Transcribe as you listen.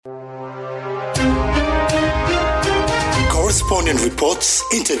Correspondent reports,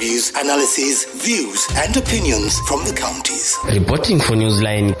 interviews, analyses, views and opinions from the counties. Reporting for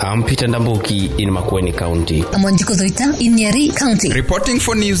Newsline, I'm Peter Ndambuki in Makueni County. I'm Wanjiko Zoita in Nyeri County. Reporting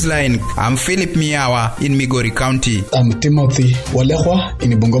for Newsline, I'm Philip Miawa in Migori County. I'm Timothy Walehwa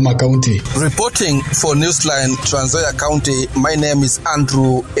in Bungoma County. Reporting for Newsline, Trans Nzoia County, my name is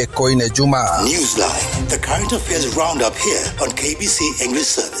Andrew Ekoine Juma. Newsline, the current affairs roundup here on KBC English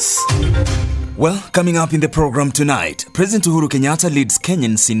Service. Well, coming up in the program tonight, President Uhuru Kenyatta leads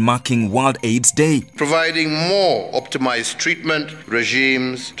Kenyans in marking World AIDS Day. Providing more optimized treatment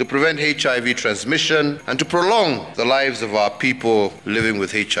regimes to prevent HIV transmission and to prolong the lives of our people living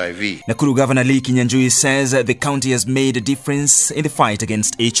with HIV. Nakuru Governor Kinyanjui says the county has made a difference in the fight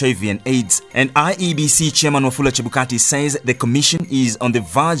against HIV and AIDS. And IEBC Chairman Wafula Chebukati says the commission is on the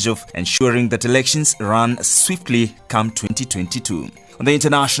verge of ensuring that elections run swiftly come 2022. On the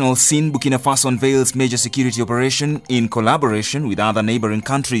international scene, Burkina Faso unveils major security operation in collaboration with other neighboring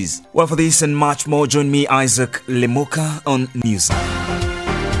countries. Well, for this and much more, join me, Isaac Lemoka, on Newsline.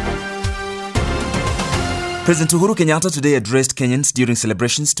 President Uhuru Kenyatta today addressed Kenyans during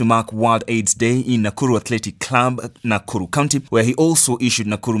celebrations to mark World AIDS Day in Nakuru Athletic Club, Nakuru County, where he also issued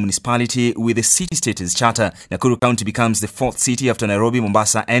Nakuru Municipality with a city status charter. Nakuru County becomes the fourth city after Nairobi,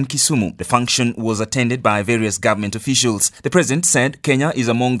 Mombasa and Kisumu. The function was attended by various government officials. The president said Kenya is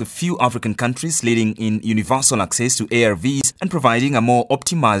among the few African countries leading in universal access to ARVs and providing a more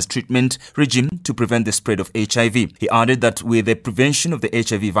optimized treatment regime to prevent the spread of HIV. He added that with the prevention of the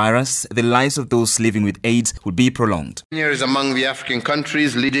HIV virus, the lives of those living with AIDS would be prolonged. Kenya is among the African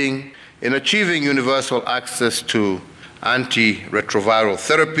countries leading in achieving universal access to antiretroviral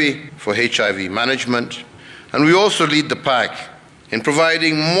therapy for HIV management, and we also lead the pack in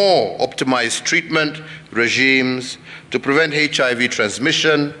providing more optimized treatment regimes to prevent HIV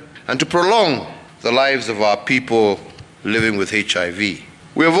transmission and to prolong the lives of our people living with HIV.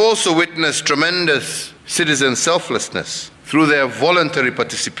 We have also witnessed tremendous citizen selflessness through their voluntary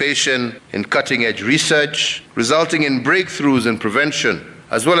participation in cutting-edge research, resulting in breakthroughs in prevention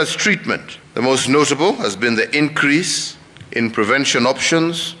as well as treatment. The most notable has been the increase in prevention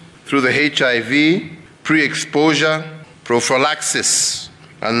options through the HIV, pre-exposure, prophylaxis,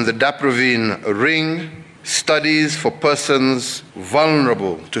 and the daprovine ring studies for persons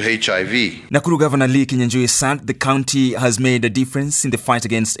vulnerable to HIV. Nakuru Governor Kinyanjui said the county has made a difference in the fight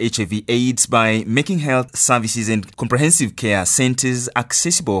against HIV/AIDS by making health services and comprehensive care centers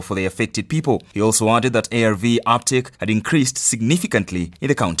accessible for the affected people. He also added that ARV uptake had increased significantly in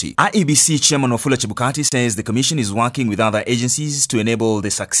the county. IEBC Chairman Wafula Chebukati says the commission is working with other agencies to enable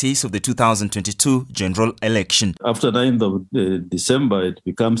the success of the 2022 general election. After 9th of December, it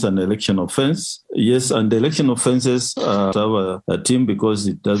becomes an election offense. Yes, and the election offenses have a team because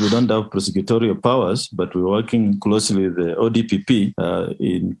we don't have prosecutorial powers, but we're working closely with the ODPP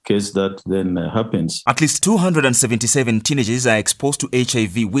in case that then happens. At least 277 teenagers are exposed to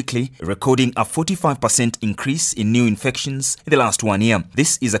HIV weekly, recording a 45% increase in new infections in the last 1 year.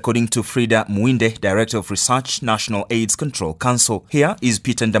 This is according to Frida Muinde, Director of Research, National AIDS Control Council. Here is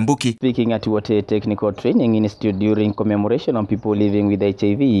Peter Ndambuki. Speaking at Wote Technical Training Institute during commemoration on people living with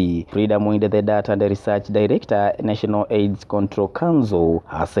HIV, Frida Muinde, the Data and the Research Director, National AIDS Control Council,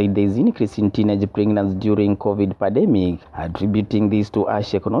 has said there is an increase in teenage pregnancy during COVID pandemic, attributing this to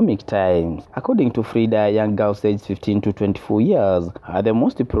harsh economic times. According to Frida, young girls aged 15 to 24 years are the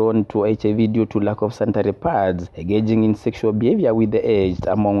most prone to HIV due to lack of sanitary pads, engaging in sexual behavior with the aged,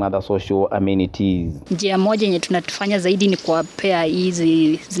 among other social amenities. Njia moja yenye tunatufanya zaidi ni kuwapea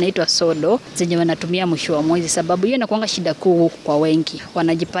hizi zinaitwa sodo zenye wanatumia mwisho wa mwezi, sababu hiyo inakuanga shida kuu kwa wengi.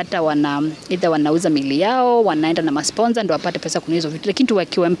 Wanajipata wanauza mili yao, wanaenda na masponsa ndio wapate pesa kununua hizo vitu, lakini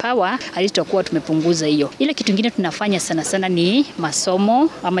tuwakiwa empower alitakuwa tumepunguza hiyo. Ile kitu kingine tunafanya sana ni masomo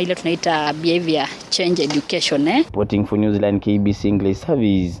ama ile tunaita behavior change education. Reporting for Newsline KBC English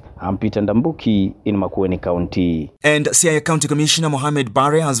Service, I'm Peter Ndambuki in Makueni County. And Siaya County Commissioner Mohamed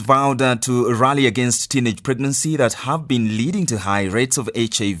Bare has vowed to rally against teenage pregnancy that have been leading to high rates of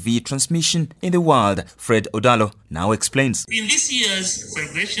HIV transmission in the world. Fred Odalo now explains. In this year's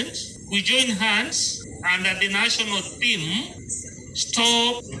celebrations, we join hands under the national theme,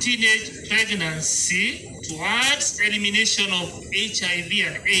 Stop Teenage Pregnancy, towards elimination of HIV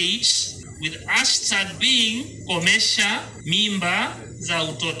and AIDS, with hashtag being Komesha Mimba za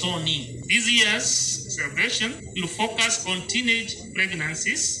Utotoni. This year's celebration will focus on teenage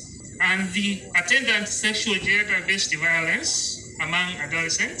pregnancies and the attendant sexual gender-based violence among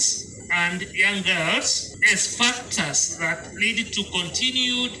adolescents and young girls as factors that lead to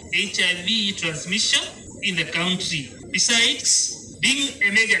continued HIV transmission in the country. Besides, being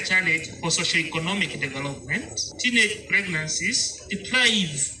a major challenge for socio-economic development, teenage pregnancies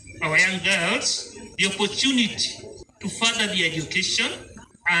deprive our young girls the opportunity to further their education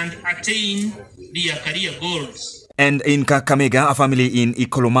and attain their career goals. And in Kakamega, a family in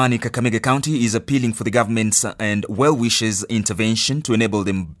Ikolomani, Kakamega County, is appealing for the government's and well-wishers intervention to enable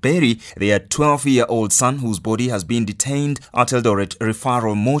them bury their 12-year-old son whose body has been detained at Eldoret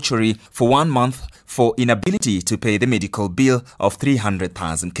Referral Mortuary for 1 month for inability to pay the medical bill of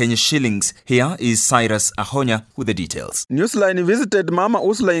 300,000 Kenya shillings. Here is Cyrus Ahonya with the details. Newsline visited Mama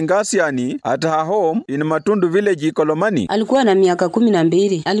Usla Ingasiani at her home in Matundu village, Ikolomani. Alikuwa na miaka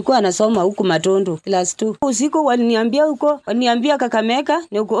 12. Alikuwa anasoma huku Matundu class 2. Usiku waliniambia Kakamega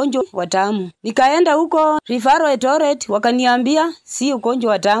ni ugonjwa wa damu. Nikaenda huko Referral Eldoret, wakaniambia si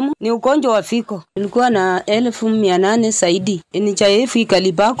ugonjwa wa damu, ni ugonjwa wa fiko. Nilikuwa na 1800 zaidi. NHIF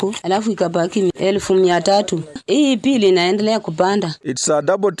ikalibaku, alafu ikabaki 1300. Hii pili inaendelea kupanda. It's a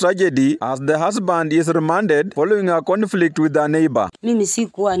double tragedy as the husband is remanded following a conflict with a neighbor. Mimi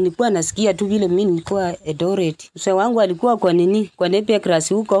nilikuwa nasikia tu vile mimi nilikuwa Eldoret. Mzee wangu alikuwa kwa nepe class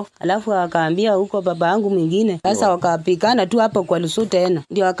huko, alafu akaambia huko baba yangu mwingine. Sasa wakapikana tu hapa kwa Lusu tena.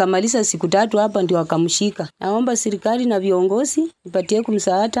 Ndio akamaliza siku 3 hapa ndio akamshika. Naomba serikali na viongozi nipatie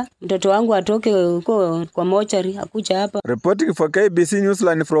kumsaada. Mtoto wangu atoke huko kwa mochari akuja hapa. Reporting for KBC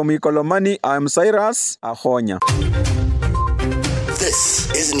Newsline from Ikolomani, I'm Cyrus Ahonya. This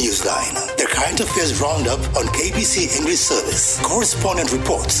is Newsline, the current affairs roundup on KBC English Service. Correspondent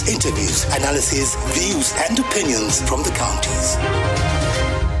reports, interviews, analysis, views and opinions from the counties.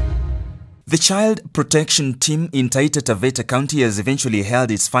 The Child Protection Team in Taita Taveta County has eventually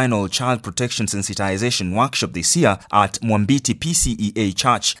held its final child protection sensitization workshop this year at Mwambiti PCEA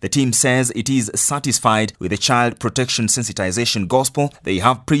Church. The team says it is satisfied with the child protection sensitization gospel they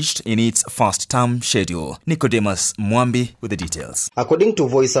have preached in its first term schedule. Nicodemus Mwambi with the details. According to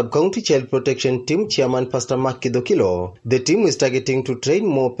Voi Sub-County Child Protection Team Chairman Pastor Mark Kidokilo, the team is targeting to train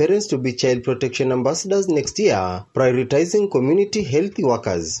more parents to be child protection ambassadors next year, prioritizing community healthy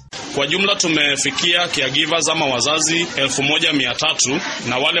workers. Kwa jumla tumefikia caregivers ama wazazi 1300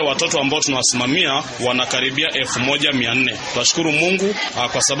 na wale watoto ambao tunawasimamia wanakaribia 1400. Tunashukuru Mungu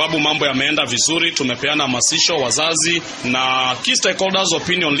kwa sababu mambo yameenda vizuri. Tumepeana hamasisho wazazi na key stakeholders,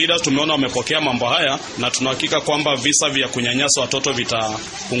 opinion leaders tumeona wamepokea mambo haya na tunahakika kwamba visa vya kunyanyasa watoto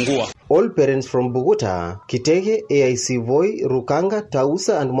vitapungua. All parents from Bogota, Kitege, AIC Voi, Rukanga,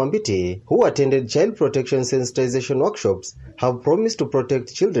 Tausa and Mwambiti who attended child protection sensitization workshops have promised to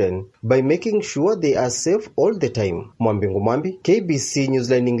protect children by making sure they are safe all the time. Mwambingu Mwambi, KBC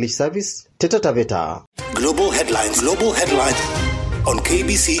Newsline English Service, Taita Taveta. Global headlines on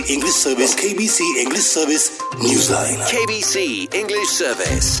KBC English Service, KBC English Service Newsline. KBC English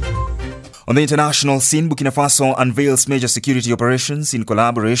Service. On the international scene, Burkina Faso unveils major security operations in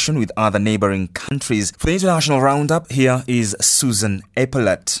collaboration with other neighboring countries. For the international roundup, here is Susan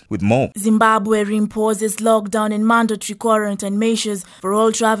Epaulette with more. Zimbabwe reimposes lockdown and mandatory quarantine measures for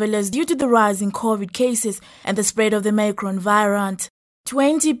all travelers due to the rise in COVID cases and the spread of the Omicron variant.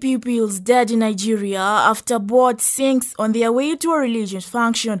 20 pupils dead in Nigeria after boat sinks on their way to a religious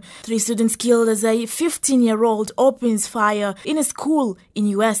function. 3 students killed as a 15-year-old opens fire in a school in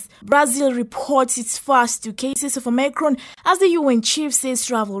US. Brazil reports its first 2 cases of Omicron as the UN chief says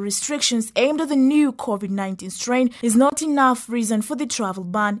travel restrictions aimed at the new COVID-19 strain is not enough reason for the travel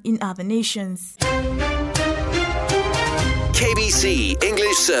ban in other nations. KBC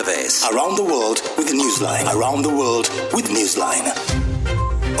English Service. Around the world with Newsline. Around the world with Newsline.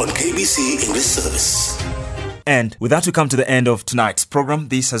 On KBC English Service. And with that, we come to the end of tonight's program.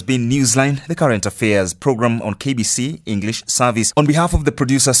 This has been Newsline, the current affairs program on KBC English Service. On behalf of the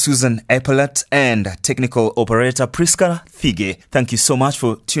producer Susan Epaulette and technical operator Priska Thige, thank you so much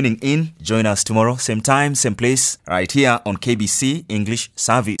for tuning in. Join us tomorrow, same time, same place, right here on KBC English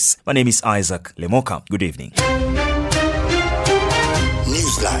Service. My name is Isaac Lemoka. Good evening.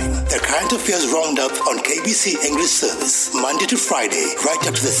 Newsline, the current affairs roundup on KBC English Service, Monday to Friday, right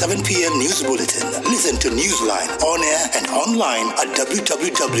up to the 7 p.m. news bulletin. Listen to Newsline on air and online at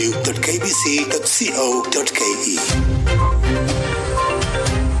www.kbc.co.ke.